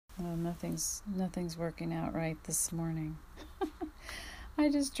Oh, nothing's working out right this morning. I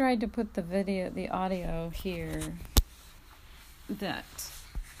just tried to put the audio here.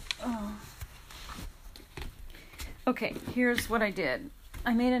 Okay, here's what I did.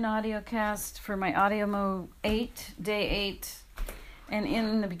 I made an audio cast for my AudioMo 8, day 8, and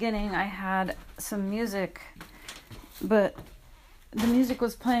in the beginning I had some music, but the music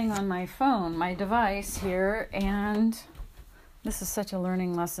was playing on my phone, my device here, and this is such a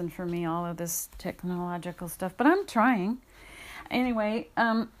learning lesson for me, all of this technological stuff, but I'm trying. Anyway,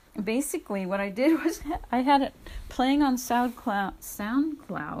 basically what I did was I had it playing on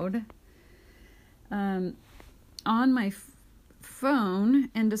SoundCloud on my phone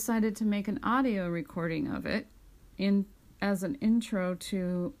and decided to make an audio recording of it as an intro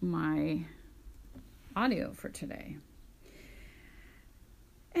to my audio for today.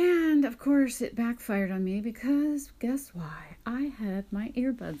 And of course it backfired on me because guess why? I had my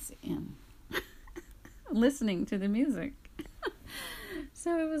earbuds in listening to the music.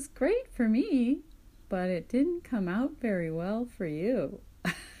 So it was great for me, but it didn't come out very well for you.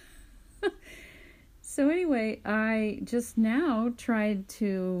 So anyway, I just now tried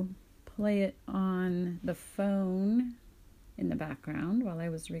to play it on the phone in the background while I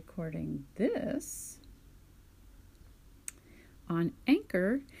was recording this on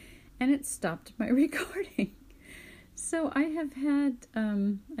Anchor, and it stopped my recording. So I've had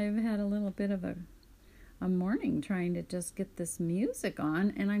a little bit of a morning trying to just get this music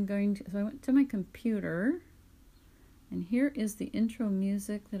on, and so I went to my computer, and here is the intro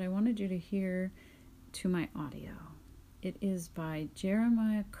music that I wanted you to hear to my audio. It is by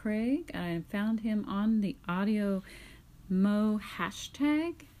Jeremiah Craig, and I found him on the AudioMo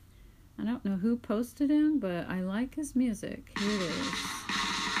hashtag. I don't know who posted him, but I like his music. Here it is.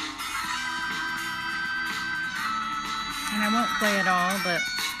 And I won't play it all, but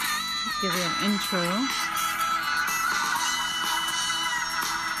give you an intro.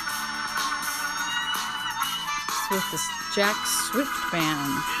 It's with the Jack Swift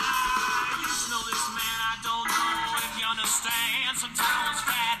Band. Sometimes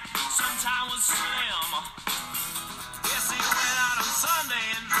fat, sometimes was slim. Yes, he went out on Sunday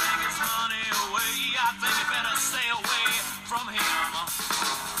and drank his money away. I think you better stay away from him.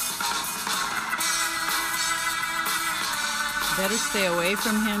 Better Stay Away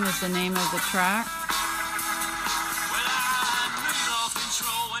From Him is the name of the track. Well, I knew he lost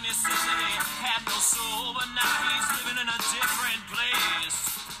control when he said that he had no soul, but now he's living in a different place.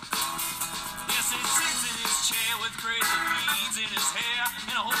 Yes, he sits in his chair with crazy beads in his hair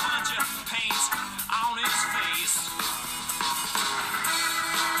and a whole bunch of paint on his face.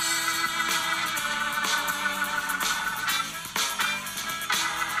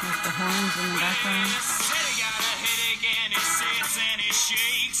 With the horns in the background. He said he got a headache and he sits and he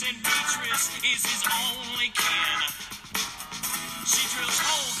shakes, and Beatrice is his only kin. She drills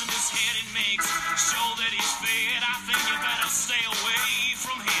holes in his head and makes sure that he's fed. I think you better stay away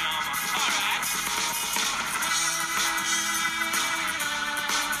from him. All right.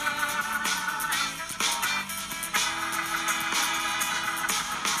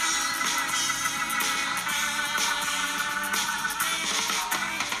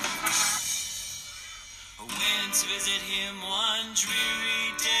 Went to visit him one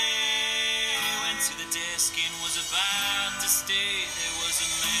dreary day. Went to the desk and was about to stay. There was a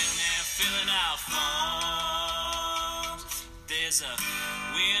man there filling out forms. There's a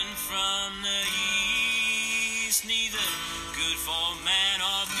wind from the east, neither good for man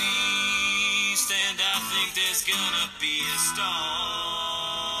or beast, and I think there's gonna be a storm.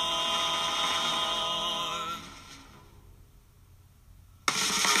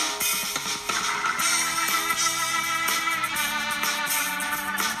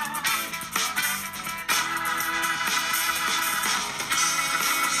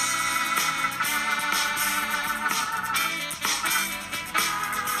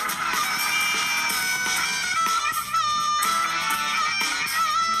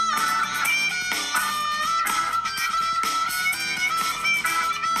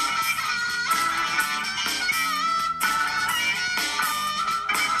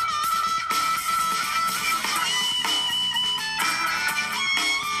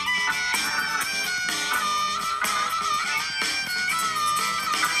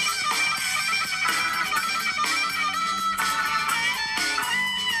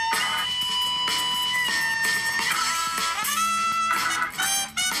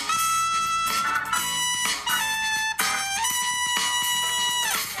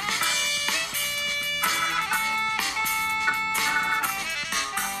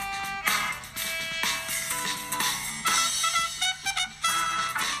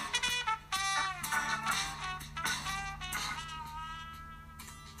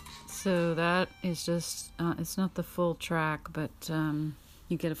 So that is just, it's not the full track, but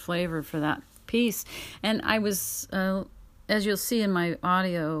you get a flavor for that piece. And I was, as you'll see in my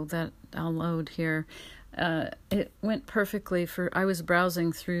audio that I'll load here, it went perfectly I was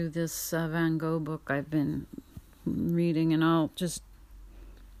browsing through this Van Gogh book I've been reading, and I'll just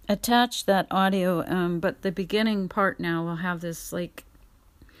attach that audio, but the beginning part now will have this like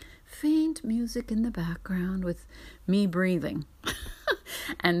faint music in the background with me breathing.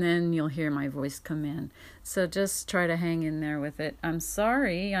 And then you'll hear my voice come in. So just try to hang in there with it. I'm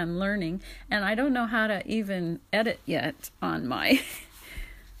sorry, I'm learning, and I don't know how to even edit yet on my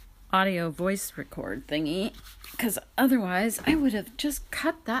audio voice record thingy, because otherwise I would have just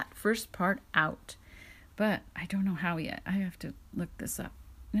cut that first part out. But I don't know how yet. I have to look this up.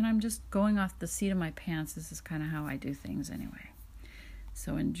 And I'm just going off the seat of my pants. This is kind of how I do things anyway.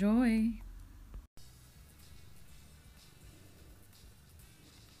 So enjoy.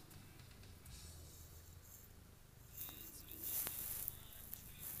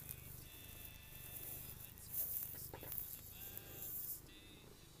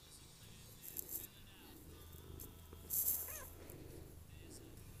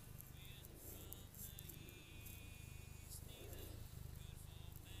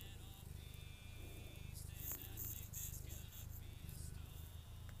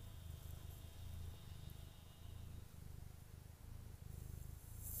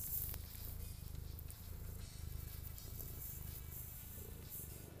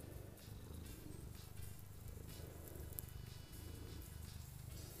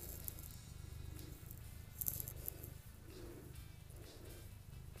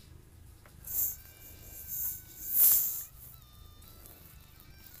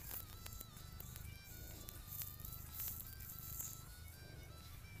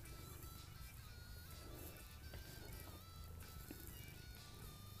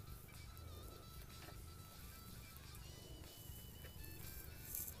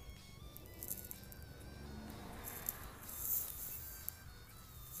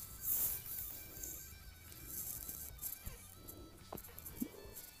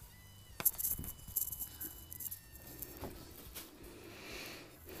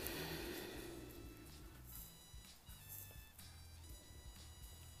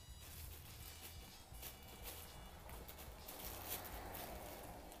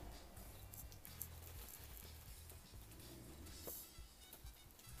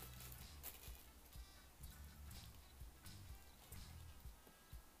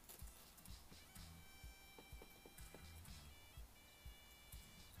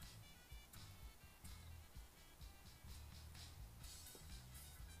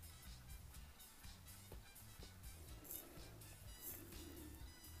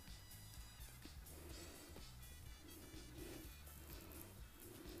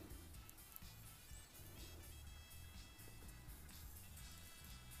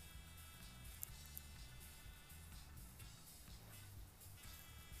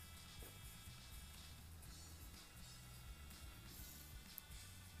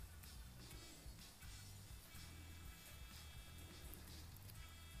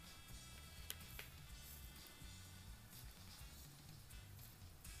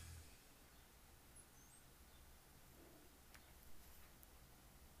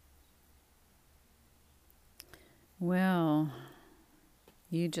 Well,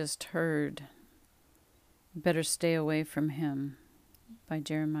 you just heard Better Stay Away from Him by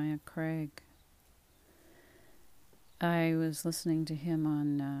Jeremiah Craig. I was listening to him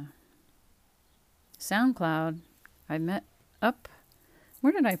on SoundCloud. I met up.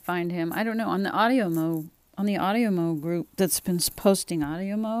 Where did I find him? I don't know. On the AudioMo group that's been posting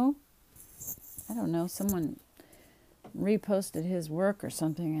AudioMo. I don't know. Someone reposted his work or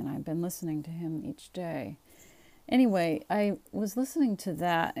something, and I've been listening to him each day. Anyway, I was listening to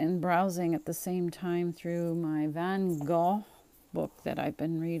that and browsing at the same time through my Van Gogh book that I've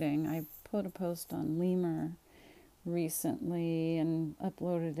been reading. I put a post on Lemur recently and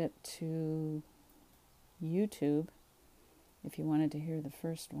uploaded it to YouTube if you wanted to hear the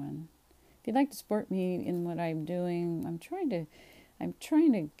first one. If you'd like to support me in what I'm doing, I'm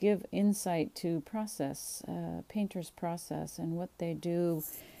trying to give insight to painters' process and what they do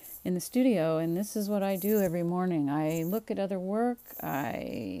in the studio, and this is what I do every morning. I look at other work,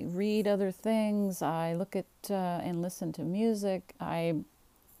 I read other things, I look at and listen to music, I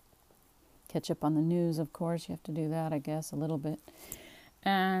catch up on the news, of course. You have to do that, I guess, a little bit.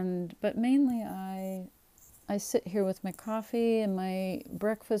 But mainly I sit here with my coffee and my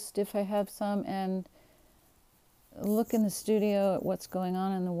breakfast, if I have some, and look in the studio at what's going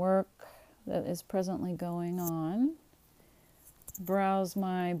on in the work that is presently going on. browse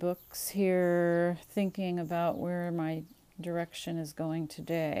my books here, thinking about where my direction is going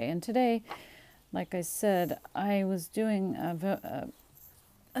today. And today, like I said, I was doing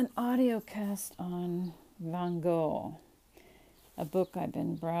an audio cast on Van Gogh, a book I've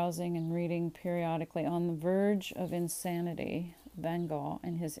been browsing and reading periodically, On the Verge of Insanity, Van Gogh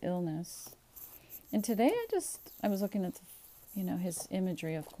and his illness. And today I was looking at, his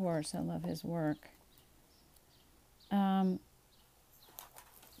imagery, of course. I love his work. But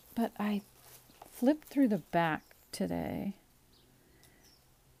I flipped through the back today.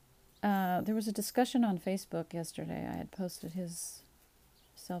 There was a discussion on Facebook yesterday. I had posted his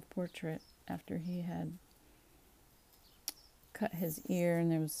self-portrait after he had cut his ear,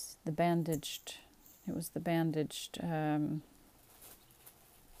 and it was the bandaged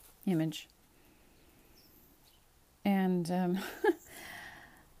image. And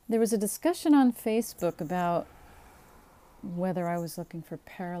there was a discussion on Facebook about whether I was looking for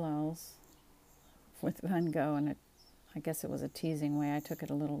parallels with Van Gogh, and I guess it was a teasing way. I took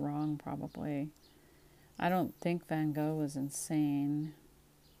it a little wrong, probably. I don't think Van Gogh was insane.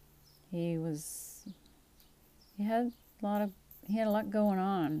 He had a lot going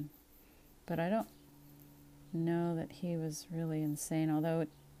on, but I don't know that he was really insane, although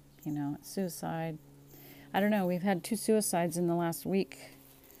suicide. I don't know, we've had 2 suicides in the last week.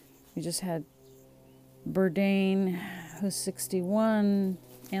 We just had Bourdain, who's 61,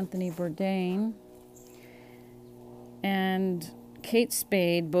 Anthony Bourdain, and Kate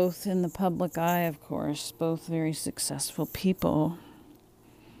Spade, both in the public eye, of course, both very successful people.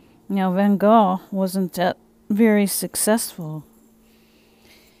 Now, Van Gogh wasn't that very successful,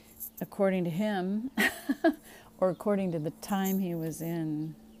 according to him, or according to the time he was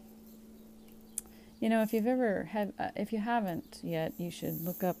in. If you haven't yet, you should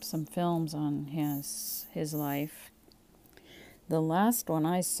look up some films on his life. The last one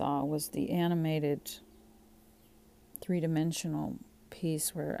I saw was the animated 3-dimensional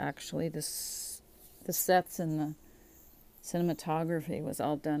piece where actually the sets and the cinematography was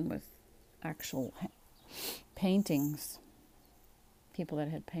all done with actual paintings. People that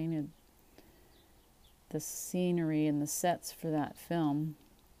had painted the scenery and the sets for that film.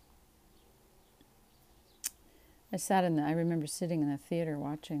 I remember sitting in the theater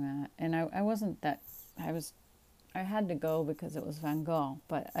watching that, and I had to go because it was Van Gogh,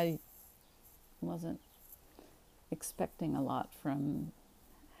 but I wasn't expecting a lot from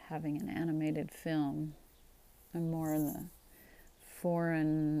having an animated film. I'm more in the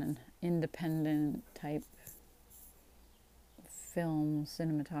foreign, independent type film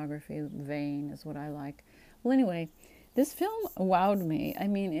cinematography vein is what I like. Well, anyway, this film wowed me. I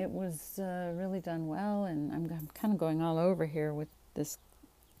mean, it was really done well, and I'm kind of going all over here with this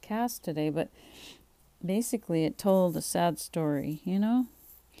cast today, but basically it told a sad story,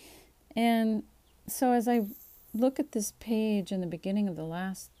 And so as I look at this page in the beginning of the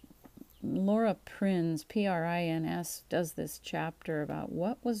last, Laura Prins, Prins, does this chapter about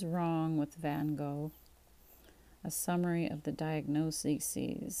what was wrong with Van Gogh, a summary of the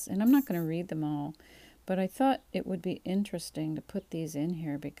diagnoses. And I'm not going to read them all, but I thought it would be interesting to put these in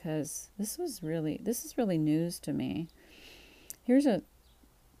here because this is really news to me. Here's a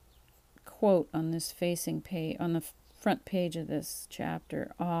quote on this on the front page of this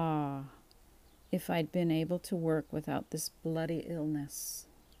chapter. "Ah, if I'd been able to work without this bloody illness."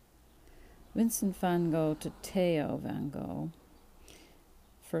 Vincent van Gogh to Theo van Gogh,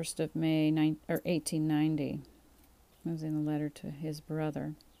 1st of May 1890. It was in a letter to his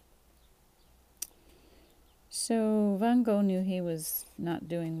brother. So Van Gogh knew he was not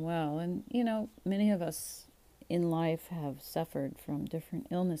doing well, and many of us in life have suffered from different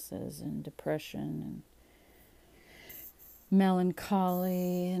illnesses and depression and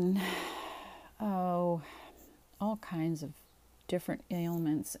melancholy and all kinds of different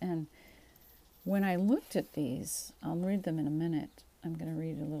ailments. And when I looked at these, I'll read them in a minute. I'm going to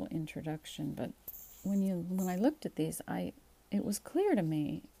read a little introduction, but when I looked at these, it was clear to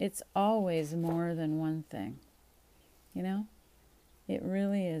me it's always more than one thing. It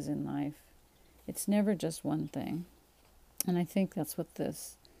really is in life. It's never just one thing. And I think that's what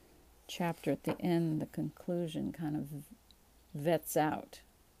this chapter at the end, the conclusion, kind of vets out.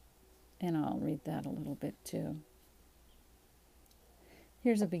 And I'll read that a little bit too.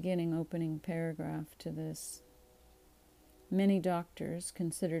 Here's a opening paragraph to this. Many doctors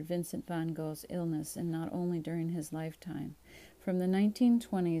considered Vincent van Gogh's illness, and not only during his lifetime. From the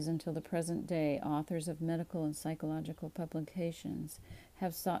 1920s until the present day, authors of medical and psychological publications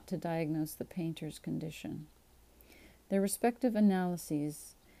have sought to diagnose the painter's condition. Their respective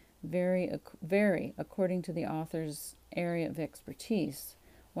analyses vary according to the author's area of expertise,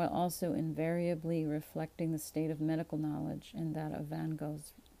 while also invariably reflecting the state of medical knowledge and that of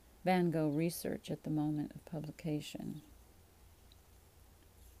Van Gogh research at the moment of publication.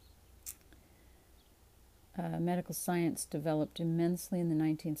 Medical science developed immensely in the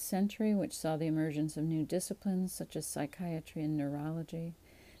 19th century, which saw the emergence of new disciplines such as psychiatry and neurology.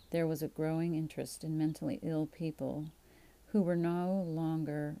 There was a growing interest in mentally ill people who were no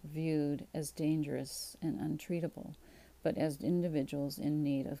longer viewed as dangerous and untreatable, but as individuals in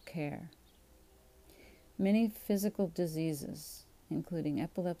need of care. Many physical diseases, including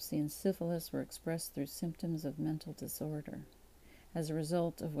epilepsy and syphilis, were expressed through symptoms of mental disorder, as a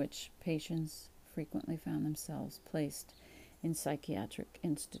result of which patients frequently found themselves placed in psychiatric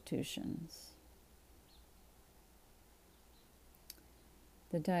institutions.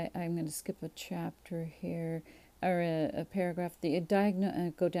 I'm going to skip a chapter here, or a paragraph.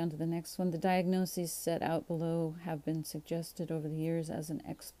 Go down to the next one. The diagnoses set out below have been suggested over the years as an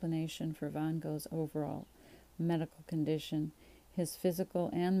explanation for Van Gogh's overall medical condition, his physical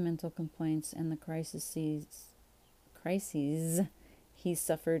and mental complaints, and the crises he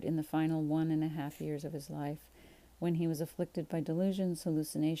suffered in the final 1.5 years of his life, when he was afflicted by delusions,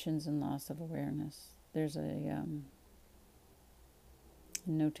 hallucinations, and loss of awareness. There's a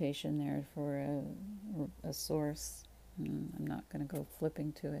notation there for a source. I'm not going to go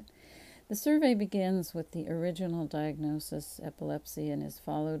flipping to it. The survey begins with the original diagnosis, epilepsy, and is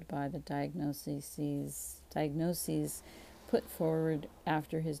followed by the diagnoses put forward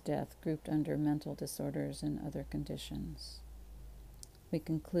after his death, grouped under mental disorders and other conditions. We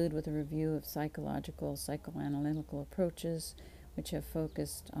conclude with a review of psychoanalytical approaches which have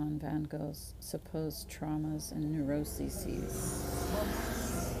focused on Van Gogh's supposed traumas and neuroses.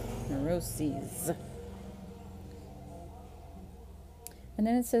 And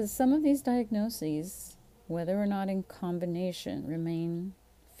then it says, some of these diagnoses, whether or not in combination, remain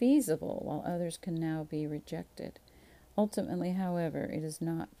feasible, while others can now be rejected. Ultimately, however, it is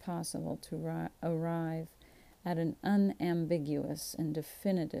not possible to arrive at an unambiguous and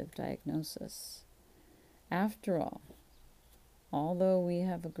definitive diagnosis. After all, although we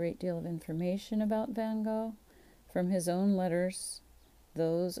have a great deal of information about Van Gogh from his own letters,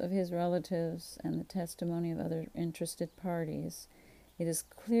 those of his relatives, and the testimony of other interested parties, it is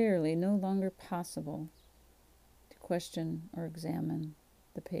clearly no longer possible to question or examine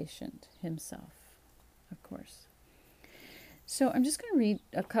the patient himself, of course. So I'm just going to read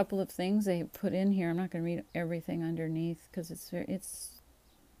a couple of things they put in here. I'm not going to read everything underneath because it's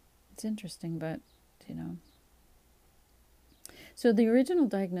interesting, but you know. So the original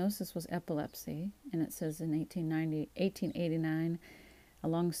diagnosis was epilepsy, and it says in 1889,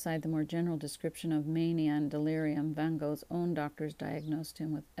 alongside the more general description of mania and delirium, Van Gogh's own doctors diagnosed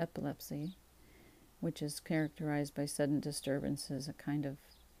him with epilepsy, which is characterized by sudden disturbances, a kind of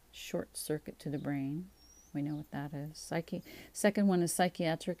short circuit to the brain. We know what that is. Second one is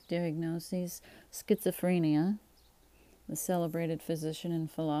psychiatric diagnoses, schizophrenia. The celebrated physician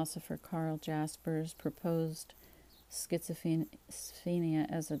and philosopher Karl Jaspers proposed schizophrenia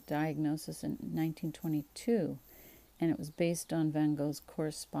as a diagnosis in 1922, and it was based on Van Gogh's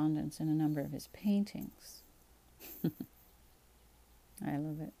correspondence in a number of his paintings. I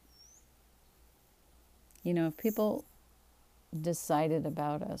love it. You know, if people decided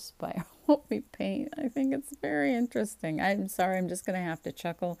about us by what we paint, I think it's very interesting. I'm sorry, I'm just going to have to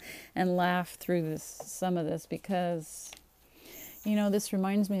chuckle and laugh through some of this, because, you know, this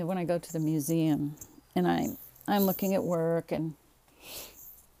reminds me of when I go to the museum and I'm looking at work and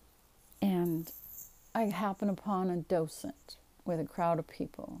I happen upon a docent with a crowd of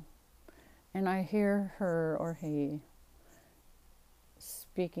people, and I hear her or he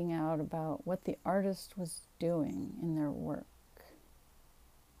speaking out about what the artist was doing in their work.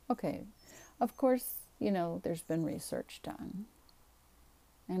 Okay, of course, you know, there's been research done,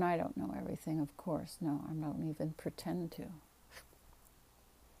 and I don't know everything, of course. No, I don't even pretend to.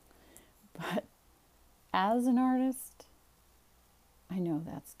 But as an artist, I know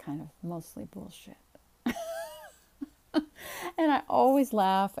that's kind of mostly bullshit. And I always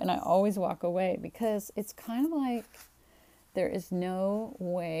laugh and I always walk away, because it's kind of like there is no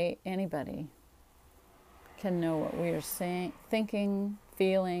way anybody can know what we are saying, thinking,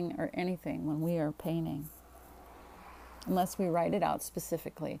 feeling, or anything when we are painting, unless we write it out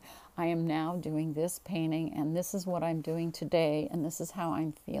specifically. I am now doing this painting, and this is what I'm doing today, and this is how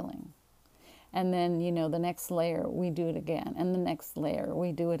I'm feeling. And then, you know, the next layer, we do it again, and the next layer,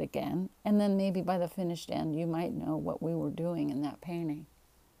 we do it again, and then maybe by the finished end, you might know what we were doing in that painting.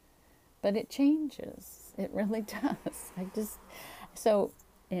 But it changes. It really does. So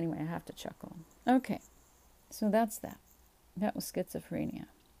Anyway, I have to chuckle. Okay, so that's that. That was schizophrenia.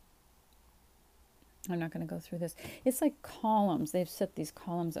 I'm not going to go through this. It's like columns. They've set these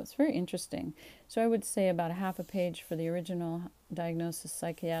columns up. It's very interesting. So I would say about a half a page for the original diagnosis,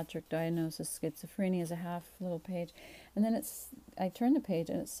 psychiatric diagnosis, schizophrenia is a half little page. And then I turn the page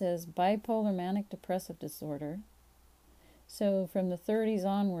and it says bipolar manic depressive disorder. So from the 30s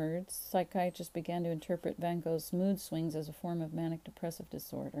onwards, psychiatrists began to interpret Van Gogh's mood swings as a form of manic depressive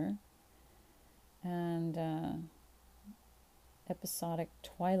disorder. And episodic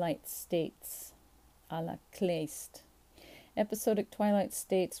twilight states, a la Kleist. Episodic twilight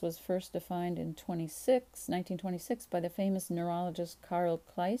states was first defined in 1926 by the famous neurologist Karl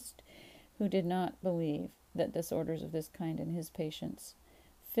Kleist, who did not believe that disorders of this kind in his patients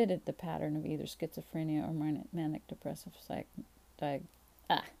fitted the pattern of either schizophrenia or manic depressive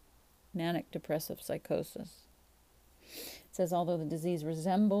psychosis. It says although the disease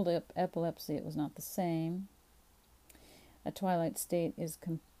resembled epilepsy, it was not the same. A twilight state is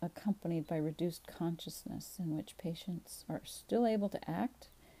accompanied by reduced consciousness in which patients are still able to act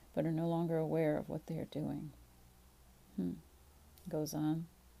but are no longer aware of what they are doing. Goes on.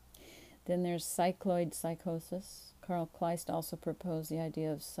 Then there's cycloid psychosis. Karl Kleist also proposed the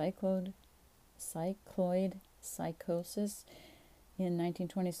idea of cycloid psychosis in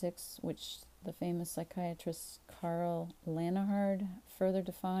 1926, which the famous psychiatrist Karl Lanehard further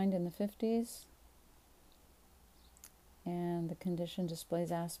defined in the 50s. And the condition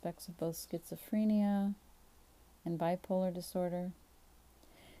displays aspects of both schizophrenia and bipolar disorder.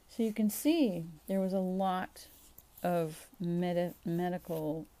 So you can see there was a lot of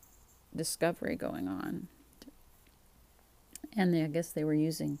medical discovery going on. And I guess they were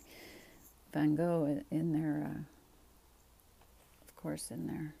using Van Gogh in their, of course, in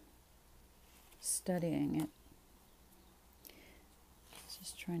their studying it.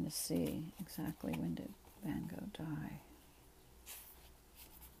 Just trying to see exactly when did Van Gogh die.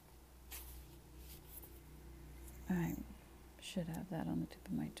 I should have that on the tip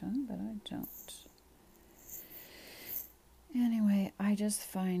of my tongue, but I don't. Anyway, I just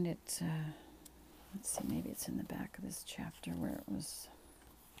find it, let's see, maybe it's in the back of this chapter where it was.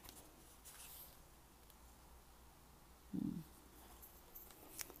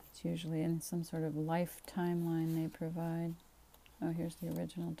 It's usually in some sort of life timeline they provide. Oh, here's the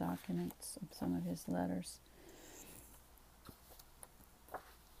original documents of some of his letters.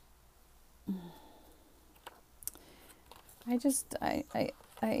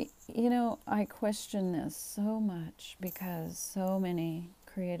 I question this so much because so many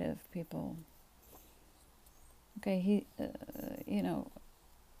creative people,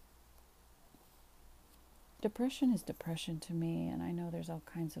 depression is depression to me, and I know there's all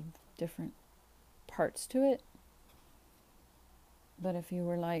kinds of different parts to it. But if you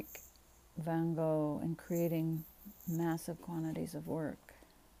were like Van Gogh and creating massive quantities of work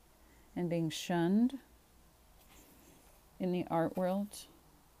and being shunned in the art world,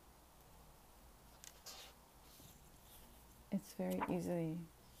 it's very easy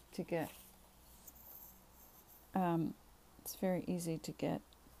to get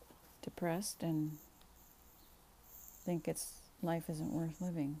depressed and think life isn't worth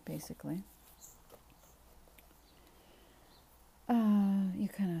living, basically.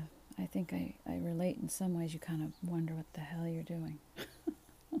 I think I relate in some ways. You kind of wonder what the hell you're doing.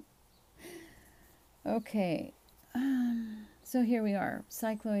 Okay, so here we are.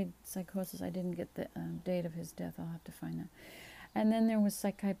 Cycloid psychosis. I didn't get the date of his death. I'll have to find that. And then there was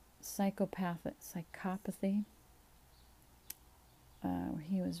psychopathy.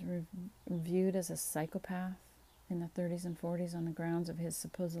 He was viewed as a psychopath in the 30s and 40s on the grounds of his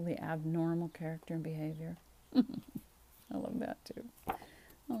supposedly abnormal character and behavior. I love that too.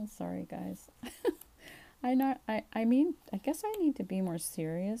 Oh, sorry, guys. I guess I need to be more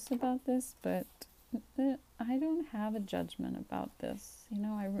serious about this, but I don't have a judgment about this.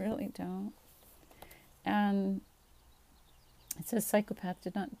 I really don't. And it says psychopath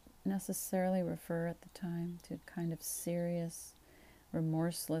did not necessarily refer at the time to kind of serious,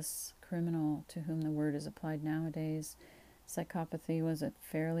 remorseless criminal to whom the word is applied nowadays. Psychopathy was a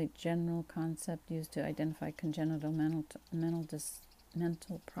fairly general concept used to identify congenital mental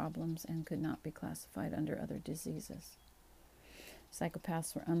problems and could not be classified under other diseases.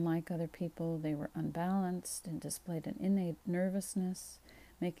 Psychopaths were unlike other people. They were unbalanced and displayed an innate nervousness,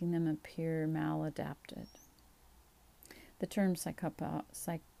 making them appear maladapted. The term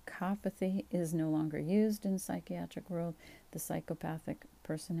psychopathy is no longer used in the psychiatric world. The psychopathic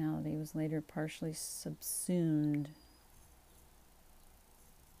personality was later partially subsumed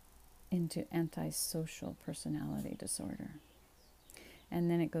into antisocial personality disorder. And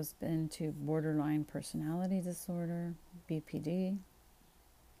then it goes into borderline personality disorder, BPD.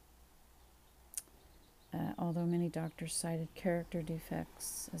 Although many doctors cited character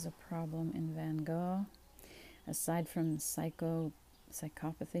defects as a problem in Van Gogh, aside from psychopathy,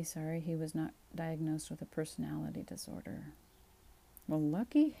 he was not diagnosed with a personality disorder. Well,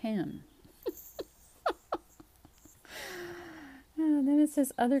 lucky him. Then it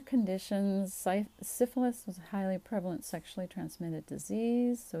says other conditions. Syphilis was a highly prevalent sexually transmitted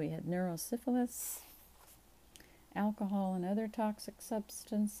disease, so he had neurosyphilis. Alcohol and other toxic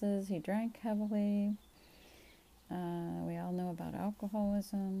substances. He drank heavily. We all know about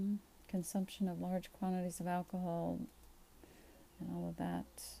alcoholism, consumption of large quantities of alcohol, and all of that.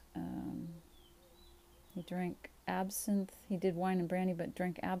 He drank absinthe. He did wine and brandy, but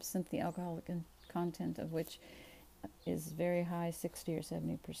drank absinthe, the alcoholic content of which is very high, 60 or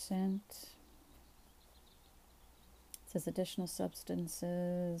 70%. It says additional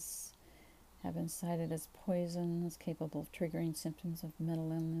substances have been cited as poisons capable of triggering symptoms of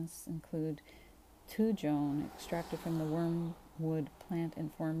mental illness, include Tujone, extracted from the wormwood plant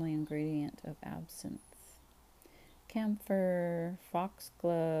and formerly ingredient of absinthe. Camphor,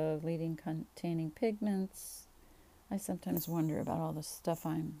 foxglove, leading containing pigments. I sometimes wonder about all the stuff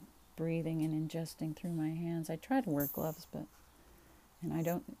I'm breathing and ingesting through my hands. I try to wear gloves, and I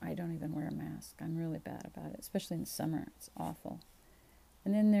don't even wear a mask. I'm really bad about it, especially in the summer. It's awful.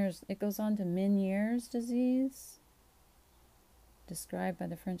 And then it goes on to Meniere's disease, described by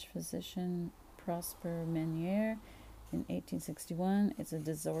the French physician Prosper Meniere in 1861. It's a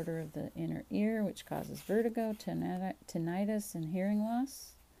disorder of the inner ear which causes vertigo, tinnitus, and hearing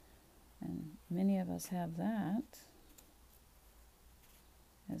loss. And many of us have that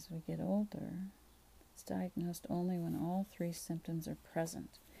as we get older. It's diagnosed only when all three symptoms are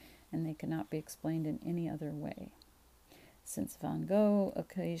present, and they cannot be explained in any other way. Since Van Gogh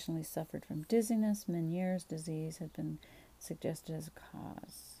occasionally suffered from dizziness, Meniere's disease has been suggested as a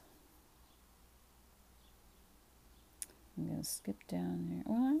cause. I'm going to skip down here.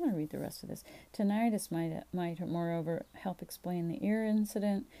 Well, I'm going to read the rest of this. Tinnitus might moreover, help explain the ear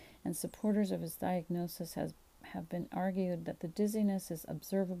incident, and supporters of his diagnosis have been argued that the dizziness is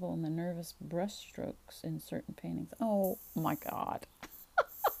observable in the nervous brushstrokes in certain paintings. Oh, my God.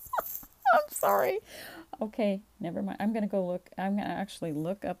 I'm sorry. Okay, never mind. I'm going to actually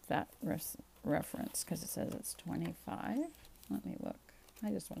look up that reference because it says it's 25. Let me look. I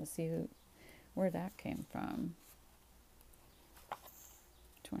just want to see where that came from.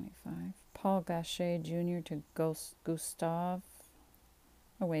 25. Paul Gaucher Jr. to Gustave.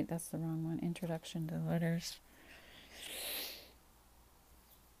 Oh, wait, that's the wrong one. Introduction to Letters.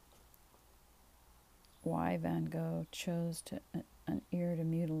 Why Van Gogh chose an ear to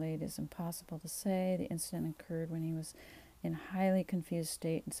mutilate is impossible to say. The incident occurred when he was in a highly confused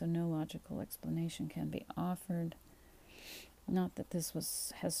state, and so no logical explanation can be offered. Not that this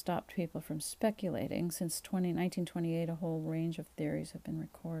has stopped people from speculating. Since 1928, a whole range of theories have been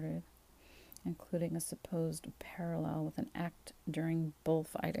recorded, including a supposed parallel with an act during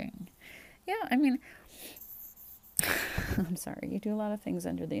bullfighting. Yeah, I mean, I'm sorry, you do a lot of things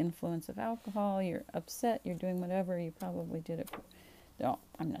under the influence of alcohol, you're upset, you're doing whatever, you probably did it for... No,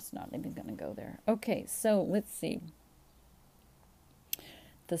 I'm just not even going to go there. Okay, so let's see.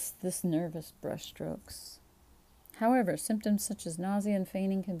 This nervous brushstrokes. However, symptoms such as nausea and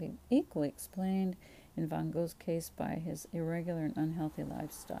fainting can be equally explained in Van Gogh's case by his irregular and unhealthy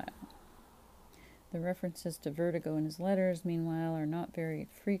lifestyle. The references to vertigo in his letters, meanwhile, are not very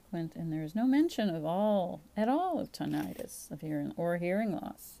frequent, and there is no mention at all of tinnitus of hearing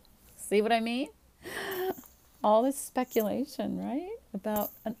loss. See what I mean? All this speculation, right?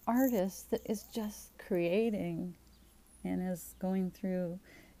 About an artist that is just creating and is going through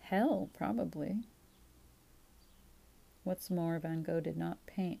hell, probably. What's more, Van Gogh did not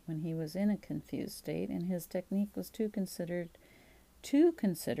paint when he was in a confused state, and his technique was too considered to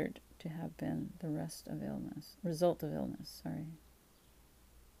have been the result of illness.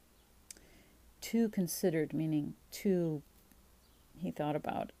 Too considered, meaning he thought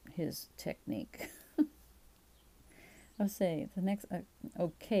about his technique. I'll say the next.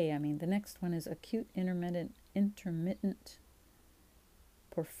 The next one is acute intermittent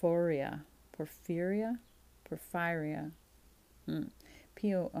porphyria. Porphyria.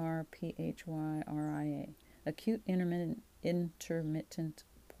 Acute intermittent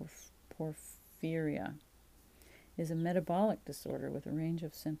porphyria is a metabolic disorder with a range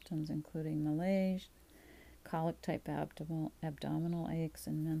of symptoms including malaise, colic-type abdominal aches,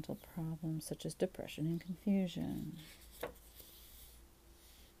 and mental problems such as depression and confusion.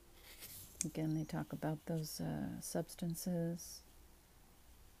 Again, they talk about those substances.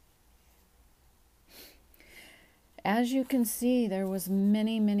 As you can see, there was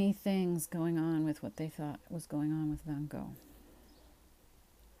many things going on with what they thought was going on with Van Gogh.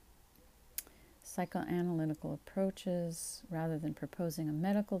 Psychoanalytical approaches, rather than proposing a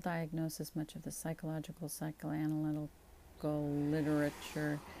medical diagnosis, much of the psychological, psychoanalytical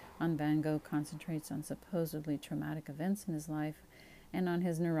literature on Van Gogh concentrates on supposedly traumatic events in his life and on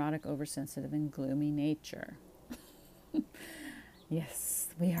his neurotic, oversensitive, and gloomy nature. Yes,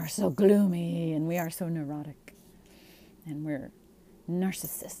 we are so gloomy, and we are so neurotic, and we're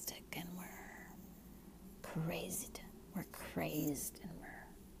narcissistic, and we're crazed, and we're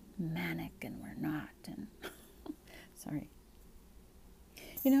manic, and we're not, and sorry.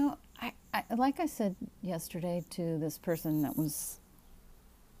 You know, I like I said yesterday to this person that was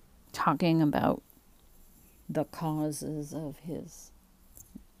talking about the causes of his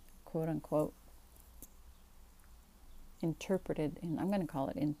quote-unquote interpreted, and I'm going to call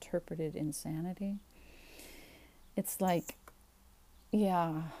it interpreted insanity. It's like,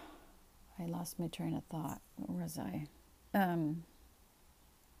 yeah, I lost my train of thought. Where was I?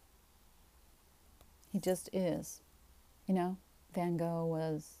 He just is. You know, Van Gogh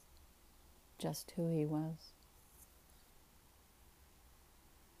was just who he was.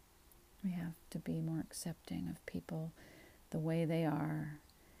 We have to be more accepting of people the way they are.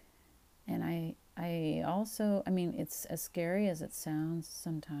 And I also, I mean, it's as scary as it sounds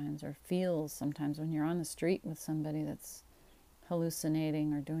sometimes, or feels sometimes, when you're on the street with somebody that's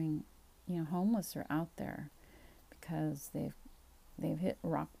hallucinating or doing, you know, homeless or out there, because they've hit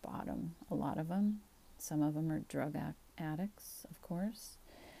rock bottom, a lot of them. Some of them are drug addicts, of course.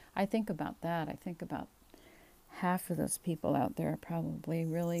 I think about that. I think about half of those people out there are probably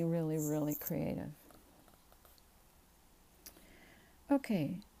really creative.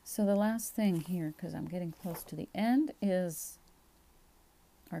 Okay, so the last thing here, because I'm getting close to the end, is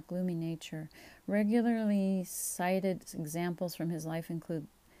our gloomy nature. Regularly cited examples from his life include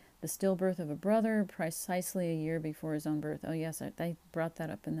the stillbirth of a brother precisely a year before his own birth. Oh yes, they brought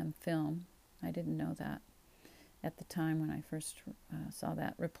that up in the film. I didn't know that at the time when I first saw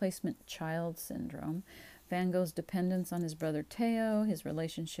that. Replacement child syndrome. Van Gogh's dependence on his brother Theo, his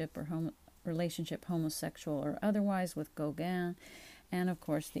relationship homosexual or otherwise with Gauguin, and of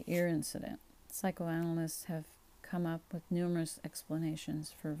course the ear incident. Psychoanalysts have come up with numerous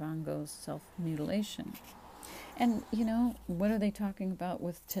explanations for Van Gogh's self-mutilation. And, you know, what are they talking about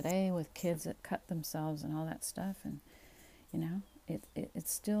with today with kids that cut themselves and all that stuff? And, you know,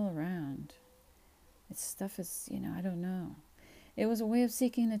 it's still around. It's stuff is, you know, I don't know. It was a way of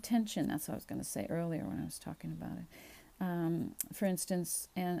seeking attention. That's what I was going to say earlier when I was talking about it. For instance,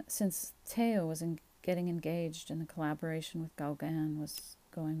 and since Theo was getting engaged and the collaboration with Gauguin was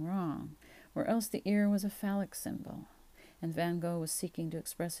going wrong, or else the ear was a phallic symbol, and Van Gogh was seeking to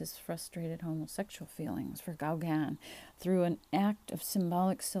express his frustrated homosexual feelings for Gauguin through an act of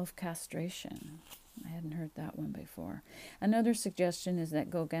symbolic self-castration. I hadn't heard that one before. Another suggestion is that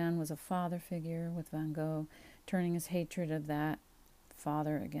Gauguin was a father figure, with Van Gogh turning his hatred of that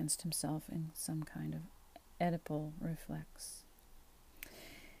father against himself in some kind of Oedipal reflex.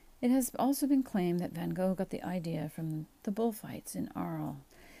 It has also been claimed that Van Gogh got the idea from the bullfights in Arles,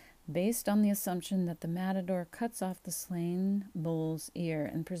 based on the assumption that the matador cuts off the slain bull's ear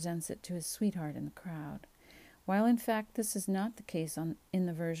and presents it to his sweetheart in the crowd, while in fact this is not the case in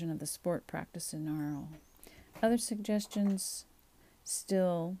the version of the sport practiced in Arles. Other suggestions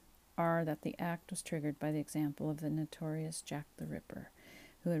still are that the act was triggered by the example of the notorious Jack the Ripper,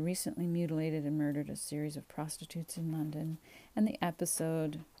 who had recently mutilated and murdered a series of prostitutes in London, and the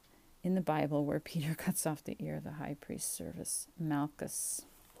episode in the Bible where Peter cuts off the ear of the high priest Servus Malchus.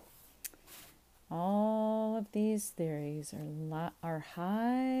 All of these theories are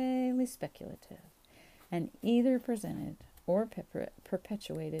highly speculative, and either presented or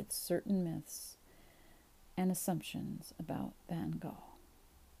perpetuated certain myths and assumptions about Van Gogh.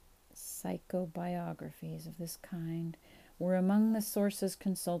 Psychobiographies of this kind were among the sources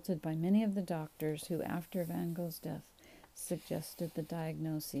consulted by many of the doctors who, after Van Gogh's death, suggested the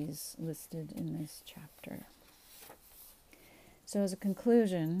diagnoses listed in this chapter. So as a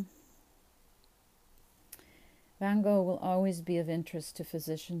conclusion, Van Gogh will always be of interest to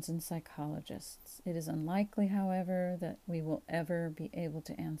physicians and psychologists. It is unlikely, however, that we will ever be able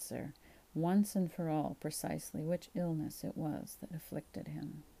to answer once and for all precisely which illness it was that afflicted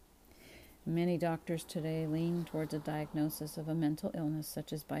him. Many doctors today lean towards a diagnosis of a mental illness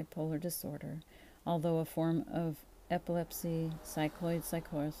such as bipolar disorder, although a form of epilepsy, cycloid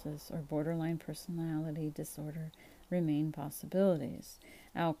psychosis, or borderline personality disorder remain possibilities.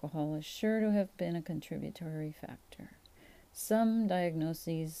 Alcohol is sure to have been a contributory factor. Some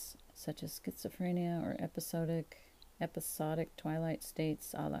diagnoses, such as schizophrenia or episodic episodic twilight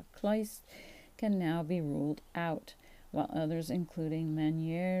states a la Kleist can now be ruled out, while others, including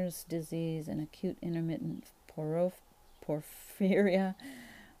Meniere's disease and acute intermittent porphyria,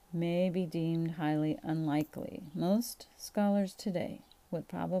 may be deemed highly unlikely. Most scholars today would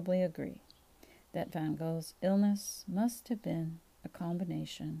probably agree that Van Gogh's illness must have been a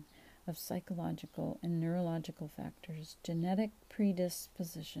combination of psychological and neurological factors, genetic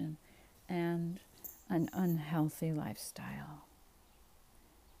predisposition, and an unhealthy lifestyle.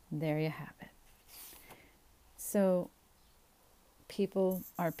 There you have it. So, people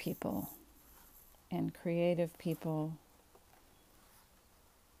are people, and creative people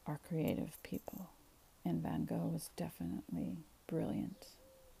are creative people. And Van Gogh was definitely brilliant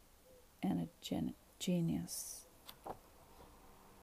and a genius.